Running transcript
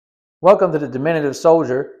Welcome to the Diminutive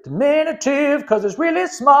Soldier. Diminutive because it's really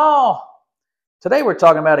small. Today we're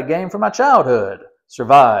talking about a game from my childhood.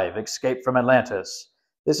 Survive, Escape from Atlantis.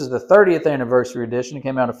 This is the 30th anniversary edition. It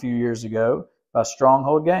came out a few years ago by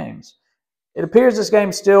Stronghold Games. It appears this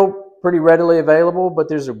game's still pretty readily available, but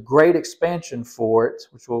there's a great expansion for it,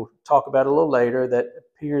 which we'll talk about a little later, that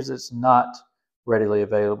appears it's not readily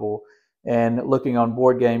available. And looking on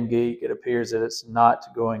Board Game Geek, it appears that it's not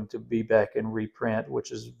going to be back in reprint,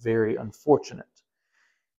 which is very unfortunate.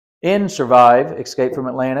 In Survive, Escape from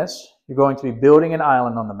Atlantis, you're going to be building an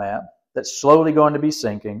island on the map that's slowly going to be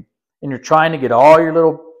sinking, and you're trying to get all your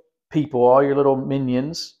little people, all your little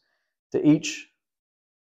minions to each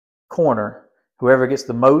corner. Whoever gets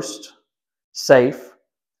the most safe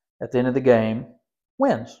at the end of the game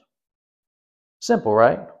wins. Simple,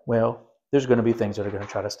 right? Well, there's going to be things that are going to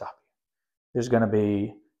try to stop you. There's going to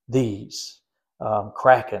be these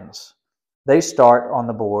krakens. They start on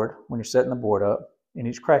the board when you're setting the board up in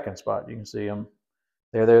each kraken spot. You can see them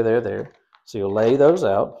there. So you'll lay those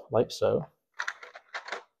out like so.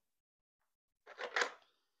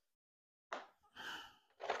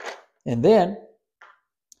 And then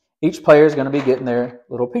each player is going to be getting their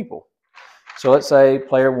little people. So let's say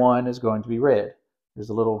player one is going to be red. There's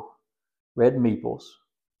the little red meeples.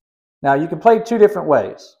 Now you can play two different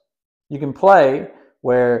ways. You can play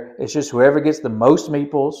where it's just whoever gets the most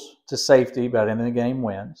meeples to safety by the end of the game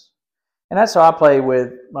wins. And that's how I play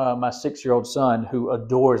with my 6-year-old son, who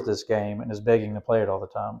adores this game and is begging to play it all the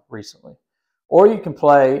time recently. Or you can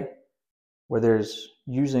play where there's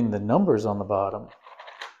using the numbers on the bottom.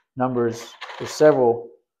 Numbers, there's several.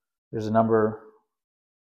 There's a number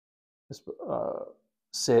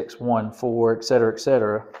 6, 1, 4, etc.,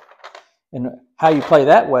 etc. And how you play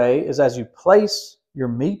that way is as you place your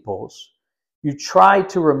meeples, you try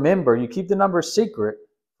to remember, you keep the numbers secret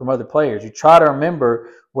from other players. You try to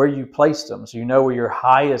remember where you placed them so you know where your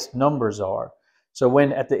highest numbers are. So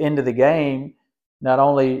when at the end of the game, not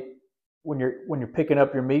only when you're picking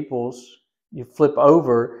up your meeples, you flip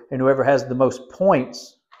over and whoever has the most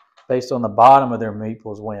points based on the bottom of their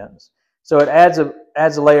meeples wins. So it adds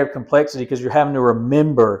a layer of complexity because you're having to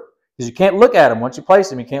remember, because you can't look at them. Once you place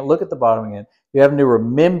them, you can't look at the bottom again. You're having to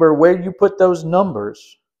remember where you put those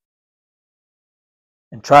numbers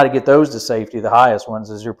and try to get those to safety. The highest ones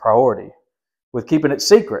is your priority, with keeping it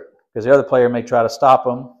secret because the other player may try to stop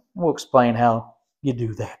them. We'll explain how you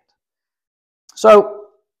do that. So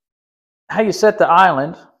how you set the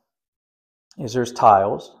island is there's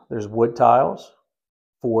tiles. There's wood tiles,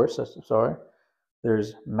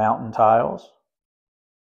 there's mountain tiles,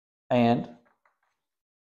 and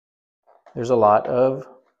there's a lot of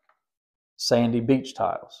sandy beach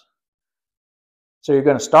tiles. So you're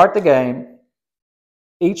going to start the game.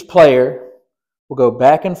 Each player will go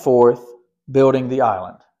back and forth building the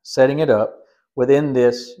island, setting it up. Within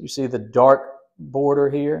this, you see the dark border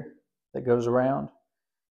here that goes around.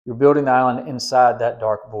 You're building the island inside that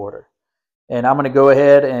dark border. And I'm going to go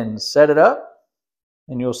ahead and set it up,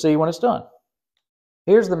 and you'll see when it's done.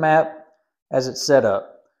 Here's the map as it's set up.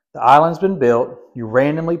 The island's been built. You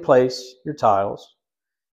randomly place your tiles.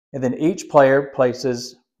 And then each player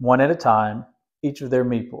places one at a time, each of their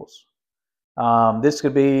meeples. This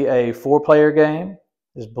could be a 4-player game.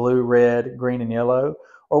 There's blue, red, green, and yellow.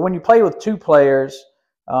 Or when you play with 2 players,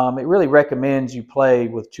 it really recommends you play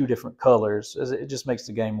with 2 different colors, as it just makes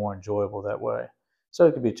the game more enjoyable that way. So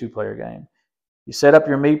it could be a 2-player game. You set up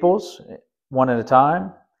your meeples one at a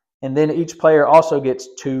time, and then each player also gets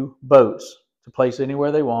 2 boats to place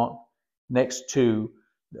anywhere they want next to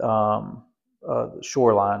the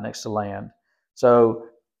shoreline, next to land. So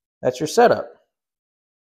that's your setup.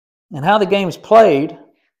 And how the game's played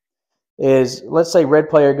is, let's say red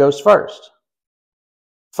player goes first.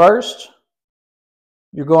 First,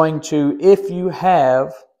 you're going to, if you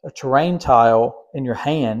have a terrain tile in your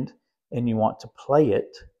hand and you want to play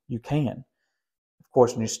it, you can. Of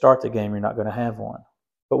course, when you start the game, you're not going to have one.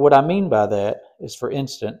 But what I mean by that is, for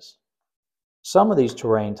instance, some of these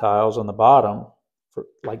terrain tiles on the bottom,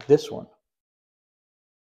 like this one,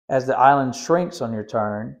 as the island shrinks on your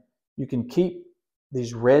turn, you can keep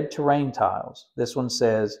these red terrain tiles. This one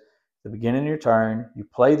says, at the beginning of your turn, you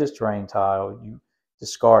play this terrain tile, you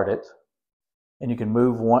discard it, and you can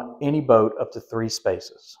move any boat up to 3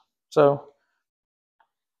 spaces. So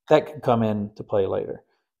that can come into play later.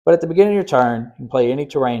 But at the beginning of your turn, you can play any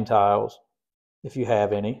terrain tiles, if you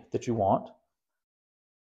have any that you want.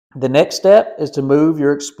 The next step is to move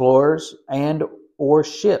your explorers and or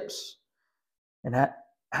ships. And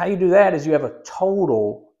how you do that is you have a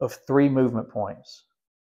total of 3 movement points.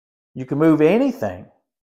 You can move anything.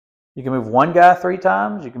 You can move one guy 3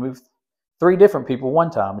 times. You can move 3 different people one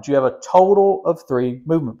time, but you have a total of 3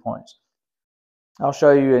 movement points. I'll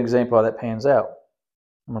show you an example how that pans out.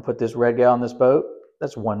 I'm going to put this red guy on this boat.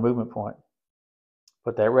 That's 1 movement point.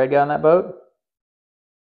 Put that red guy on that boat.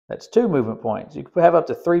 That's 2 movement points. You can have up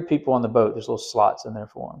to 3 people on the boat. There's little slots in there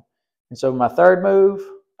for them. And so my third move,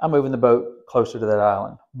 I'm moving the boat closer to that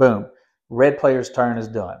island. Boom. Red player's turn is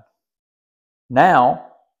done. Now,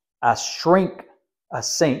 I sink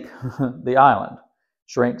the island.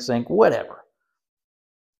 Shrink, sink, whatever.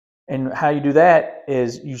 And how you do that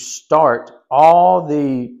is you start all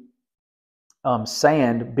the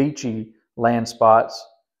sand, beachy land spots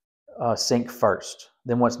sink first.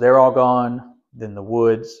 Then once they're all gone, then the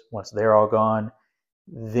woods. Once they're all gone,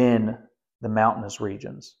 then the mountainous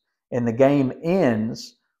regions. And the game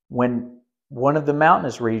ends when one of the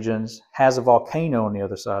mountainous regions has a volcano on the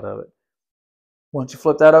other side of it. Once you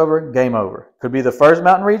flip that over, game over. Could be the first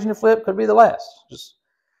mountain region you flip, could be the last.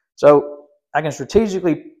 So I can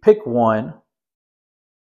strategically pick one,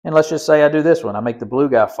 and let's just say I do this one. I make the blue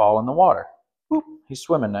guy fall in the water. Whoop, he's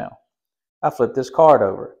swimming now. I flip this card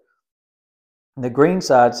over. The green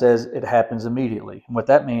side says it happens immediately. And what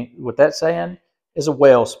that's saying is a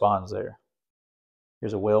whale spawns there.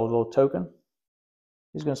 Here's a whale little token.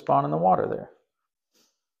 He's going to spawn in the water there.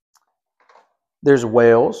 There's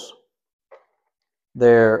whales.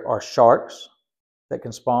 There are sharks that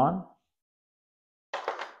can spawn.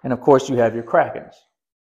 And of course you have your krakens.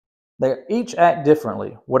 They each act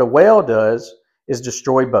differently. What a whale does is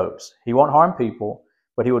destroy boats. He won't harm people,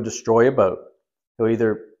 but he will destroy a boat. He'll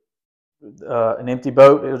either an empty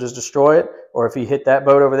boat, it'll just destroy it. Or if he hit that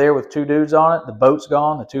boat over there with 2 dudes on it, the boat's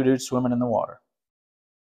gone, the 2 dudes swimming in the water.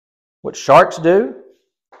 What sharks do,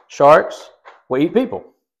 sharks will eat people.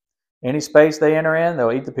 Any space they enter in,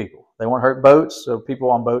 they'll eat the people. They won't hurt boats, so people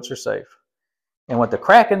on boats are safe. And what the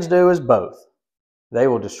krakens do is both. They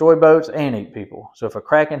will destroy boats and eat people. So if a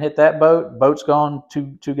kraken hit that boat, boat's gone,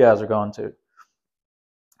 two guys are gone too.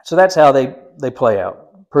 So that's how they play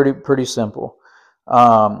out. Pretty simple.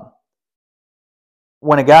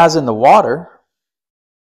 When a guy's in the water,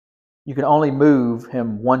 you can only move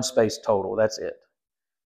him 1 space total. That's it.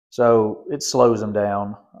 So it slows him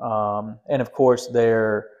down. And of course,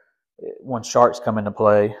 when sharks come into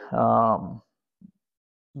play, it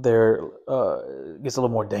gets a little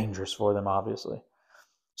more dangerous for them, obviously.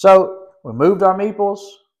 So we moved our meeples.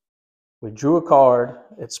 We drew a card.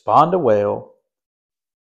 It spawned a whale.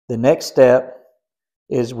 The next step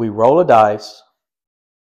is we roll a dice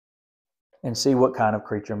and see what kind of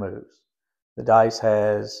creature moves. The dice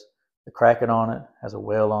has the kraken on it, has a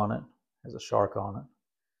whale on it, has a shark on it,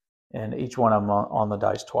 and each one of them on the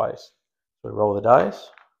dice twice. So we roll the dice,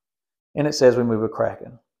 and it says we move a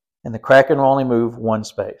kraken. And the kraken will only move 1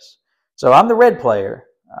 space. So I'm the red player.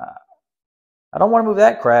 I don't want to move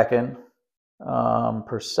that kraken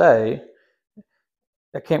per se.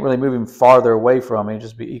 I can't really move him farther away from me,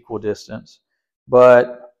 just be equal distance.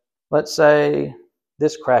 But let's say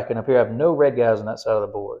this kraken up here, I have no red guys on that side of the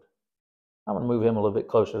board. I'm going to move him a little bit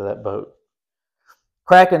closer to that boat.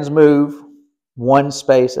 Krakens move 1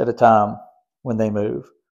 space at a time when they move.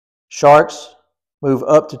 Sharks move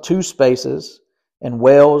up to 2 spaces, and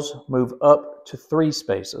whales move up to 3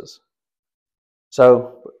 spaces.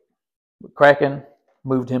 So kraken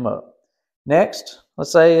moved him up. Next,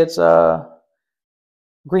 let's say it's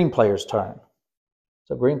green player's turn.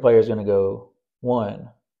 So green player is going to go 1,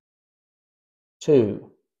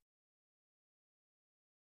 2,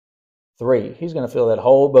 3. He's going to fill that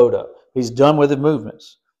whole boat up. He's done with his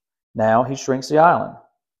movements. Now he shrinks the island.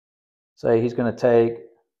 Say he's going to take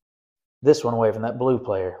this one away from that blue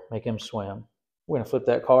player, make him swim. We're going to flip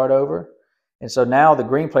that card over. And so now the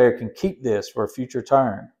green player can keep this for a future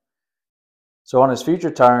turn. So on his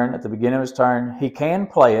future turn, at the beginning of his turn, he can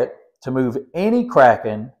play it to move any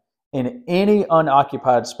kraken in any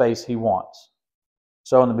unoccupied space he wants.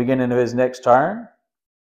 So in the beginning of his next turn,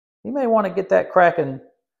 he may want to get that kraken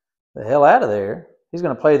the hell out of there. He's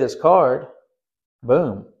going to play this card.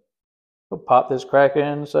 Boom. He'll pop this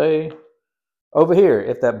kraken, say, over here,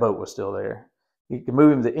 if that boat was still there. He can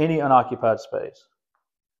move him to any unoccupied space.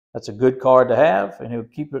 That's a good card to have, and he'll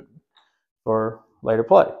keep it for later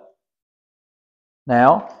play.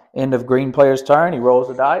 Now, end of green player's turn. He rolls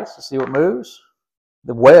the dice to see what moves.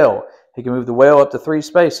 The whale. He can move the whale up to 3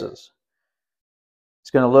 spaces.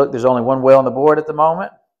 It's going to look, there's only 1 whale on the board at the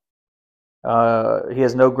moment. He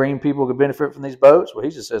has no green people who could benefit from these boats. Well,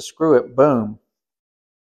 he just says, screw it, boom.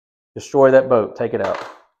 Destroy that boat, take it out.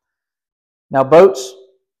 Now, boats,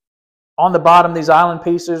 on the bottom of these island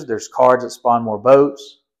pieces, there's cards that spawn more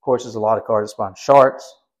boats. Of course, there's a lot of cards that spawn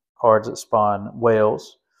sharks, cards that spawn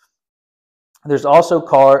whales. There's also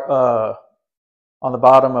on the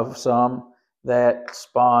bottom of some that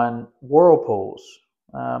spawn whirlpools.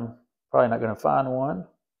 Probably not going to find one.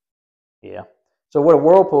 Yeah. So what a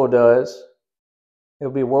whirlpool does,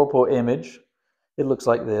 it'll be a whirlpool image. It looks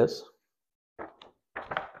like this.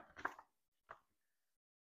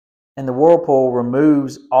 And the whirlpool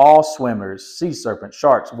removes all swimmers, sea serpents,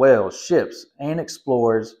 sharks, whales, ships, and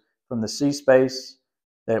explorers from the sea space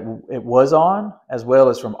that it was on, as well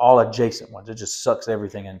as from all adjacent ones. It just sucks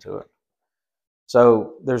everything into it.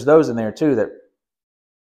 So there's those in there too that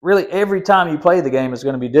really every time you play the game is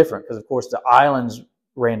going to be different, because of course the island's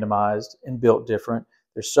randomized and built different.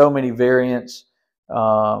 There's so many variants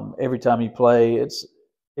every time you play. It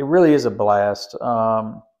really is a blast.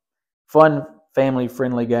 Fun,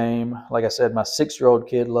 family-friendly game. Like I said, my 6-year-old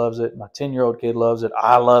kid loves it. My 10-year-old kid loves it.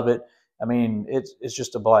 I love it. I mean, it's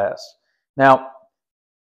just a blast. Now,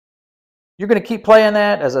 you're going to keep playing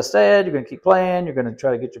that. As I said, you're going to keep playing. You're going to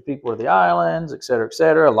try to get your people to the islands, et cetera, et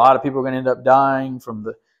cetera. A lot of people are going to end up dying from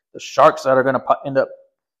the sharks that are going to end up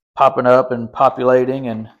popping up and populating,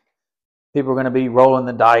 and people are going to be rolling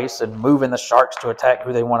the dice and moving the sharks to attack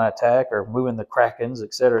who they want to attack, or moving the krakens,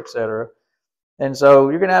 et cetera, et cetera. And so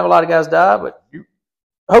you're going to have a lot of guys die, but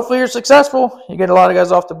hopefully you're successful. You get a lot of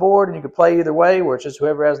guys off the board, and you can play either way, where it's just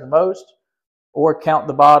whoever has the most, or count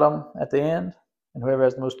the bottom at the end, and whoever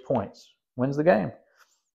has the most points wins the game.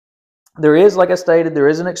 There is, like I stated, there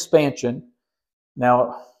is an expansion.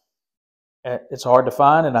 Now, it's hard to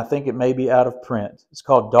find, and I think it may be out of print. It's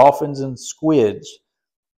called Dolphins and Squids.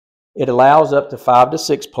 It allows up to 5 to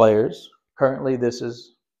 6 players. Currently, this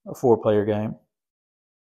is a 4-player game.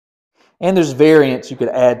 And there's variants you could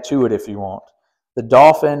add to it if you want. The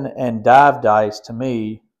dolphin and dive dice, to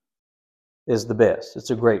me, is the best.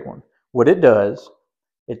 It's a great one. What it does,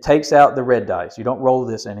 it takes out the red dice. You don't roll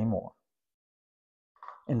this anymore.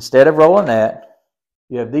 Instead of rolling that,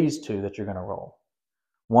 you have these two that you're going to roll.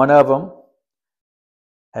 One of them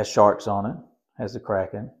has sharks on it, has the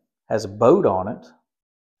kraken, has a boat on it,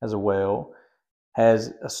 has a whale,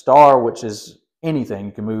 has a star, which is anything.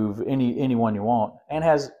 You can move any one you want, and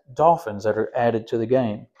has dolphins that are added to the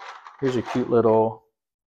game. Here's your cute little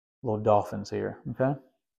dolphins here, okay?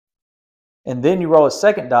 And then you roll a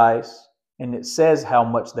second dice, and it says how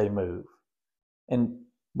much they move. And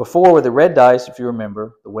before, with the red dice, if you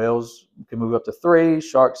remember, the whales can move up to 3,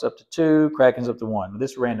 sharks up to 2, krakens up to 1.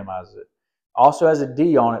 This randomizes it. Also has a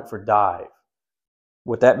D on it for dive.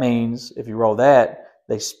 What that means, if you roll that,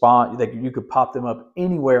 they spawn. You could pop them up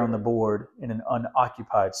anywhere on the board in an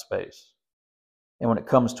unoccupied space. And when it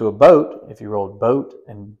comes to a boat, if you rolled boat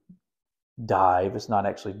and dive, it's not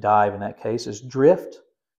actually dive in that case, it's drift.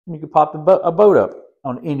 And you could pop a boat up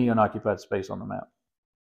on any unoccupied space on the map.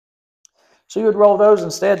 So you would roll those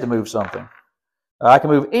instead to move something. I can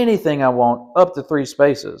move anything I want up to 3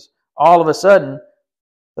 spaces. All of a sudden,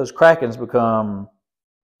 those krakens become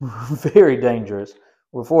very dangerous.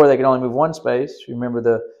 Before, they could only move 1 space. Remember,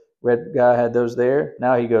 the red guy had those there.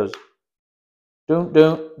 Now he goes, doom,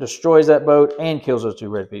 doom, destroys that boat and kills those 2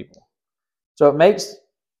 red people. So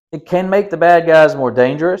it can make the bad guys more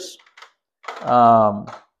dangerous.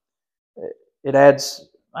 It adds,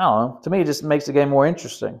 I don't know, to me, it just makes the game more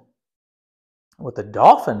interesting. What the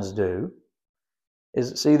dolphins do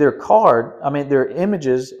is, see their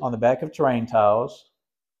images on the back of terrain tiles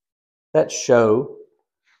that show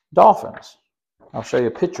dolphins. I'll show you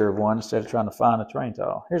a picture of one instead of trying to find a terrain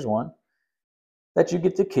tile. Here's one that you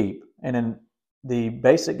get to keep. And in the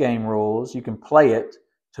basic game rules, you can play it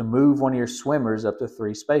to move one of your swimmers up to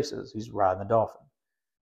 3 spaces. He's riding the dolphin.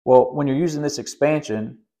 Well, when you're using this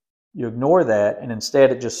expansion, you ignore that, and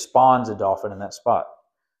instead it just spawns a dolphin in that spot.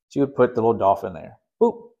 So you would put the little dolphin there.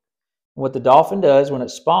 Boop. What the dolphin does when it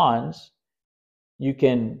spawns, you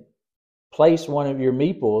can place one of your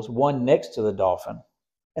meeples, one next to the dolphin,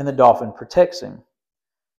 and the dolphin protects him.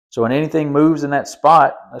 So when anything moves in that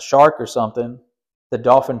spot, a shark or something, the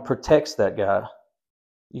dolphin protects that guy.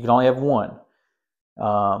 You can only have one.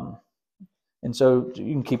 And so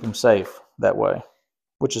you can keep him safe that way,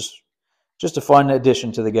 which is just a fun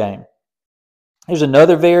addition to the game. Here's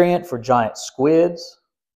another variant for giant squids.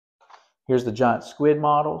 Here's the giant squid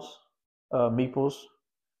models, meeples.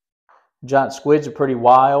 Giant squids are pretty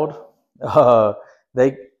wild.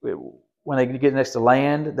 When they get next to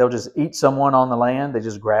land, they'll just eat someone on the land. They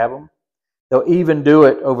just grab them. They'll even do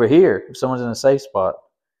it over here if someone's in a safe spot.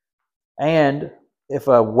 And if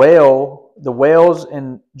the whales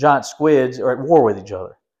and giant squids are at war with each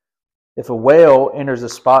other. If a whale enters a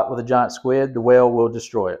spot with a giant squid, the whale will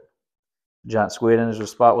destroy it. The giant squid enters a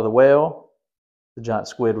spot with a whale, the giant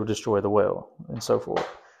squid will destroy the whale, and so forth.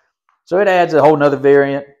 So it adds a whole nother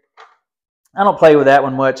variant. I don't play with that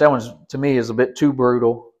one much. That one's, to me, is a bit too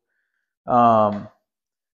brutal. But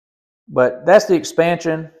that's the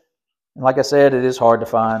expansion. And like I said, it is hard to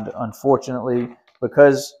find, unfortunately,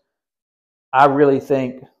 because I really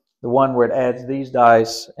think the one where it adds these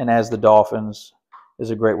dice and adds the dolphins is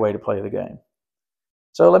a great way to play the game.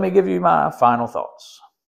 So let me give you my final thoughts.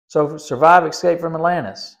 So Survive Escape from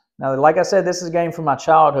Atlantis. Now, like I said, this is a game from my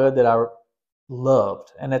childhood that I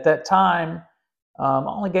loved. And at that time,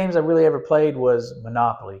 only games I really ever played was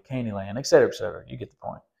Monopoly, Candyland, et cetera, et cetera. You get the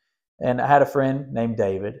point. And I had a friend named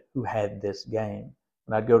David who had this game.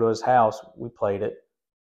 When I'd go to his house, we played it,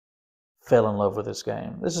 fell in love with this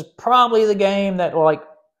game. This is probably the game that, like,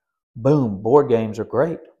 boom, board games are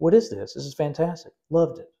great. What is this? This is fantastic.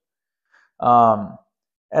 Loved it.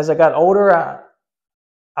 As I got older,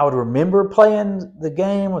 I would remember playing the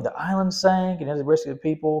game where the island sank and the rest of the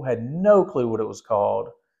people had no clue what it was called.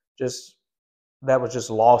 Just that was just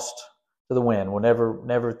lost to the wind. We'll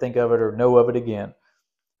never think of it or know of it again.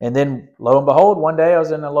 And then, lo and behold, one day I was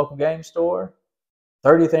in a local game store,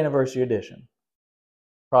 30th anniversary edition,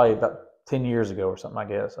 probably about 10 years ago or something, I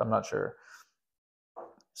guess. I'm not sure.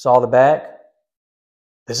 Saw the back.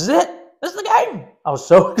 This is it. This is the game. I was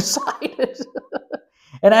so excited.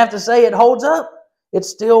 And I have to say, it holds up. It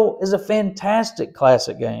still is a fantastic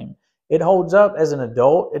classic game. It holds up as an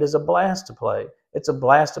adult. It is a blast to play. It's a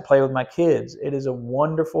blast to play with my kids. It is a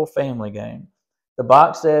wonderful family game. The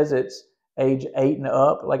box says it's age 8 and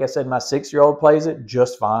up. Like I said, my 6-year-old plays it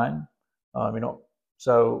just fine.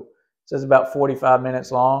 So it says about 45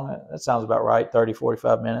 minutes long. That sounds about right, 30,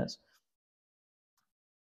 45 minutes.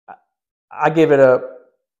 I give it a,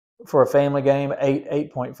 for a family game,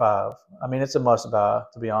 8.5. I mean, it's a must-buy,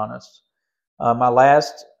 to be honest. My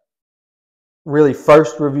last really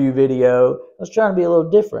first review video, I was trying to be a little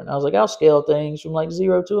different. I was like, I'll scale things from like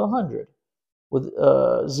 0 to 100, with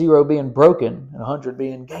 0 being broken and 100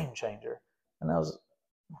 being game changer. And I was,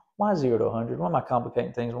 why 0 to 100? Why am I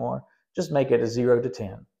complicating things more? Just make it a 0 to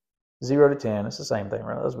 10. 0 to 10, it's the same thing,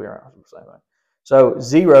 right? Let's be honest, it's the same thing. So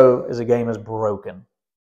 0 is a game is broken,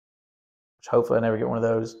 which hopefully I never get one of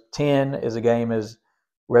those. 10 is a game is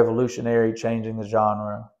revolutionary, changing the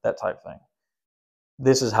genre, that type of thing.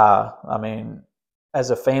 This is high. I mean, as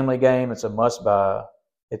a family game, it's a must-buy.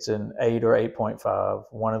 It's an 8 or 8.5,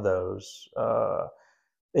 one of those.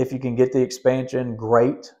 If you can get the expansion,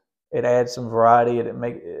 great. It adds some variety. It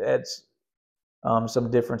adds some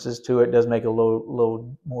differences to it. It does make it a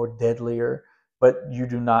little more deadlier, but you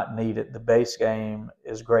do not need it. The base game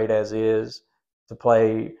is great as is to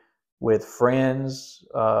play with friends,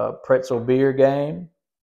 pretzel beer game,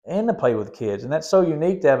 and to play with kids. And that's so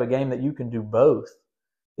unique to have a game that you can do both,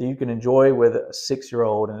 that you can enjoy with a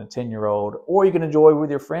 6-year-old and a 10-year-old, or you can enjoy with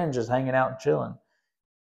your friends just hanging out and chilling.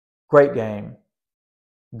 Great game.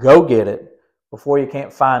 Go get it before you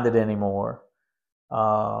can't find it anymore.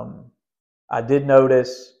 I did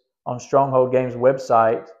notice on Stronghold Games'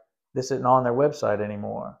 website, this isn't on their website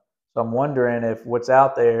anymore. So I'm wondering if what's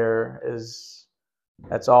out there is,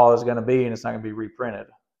 that's all it's going to be and it's not going to be reprinted.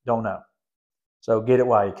 Don't know. So get it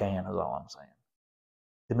while you can is all I'm saying.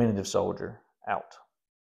 Diminutive Soldier, out.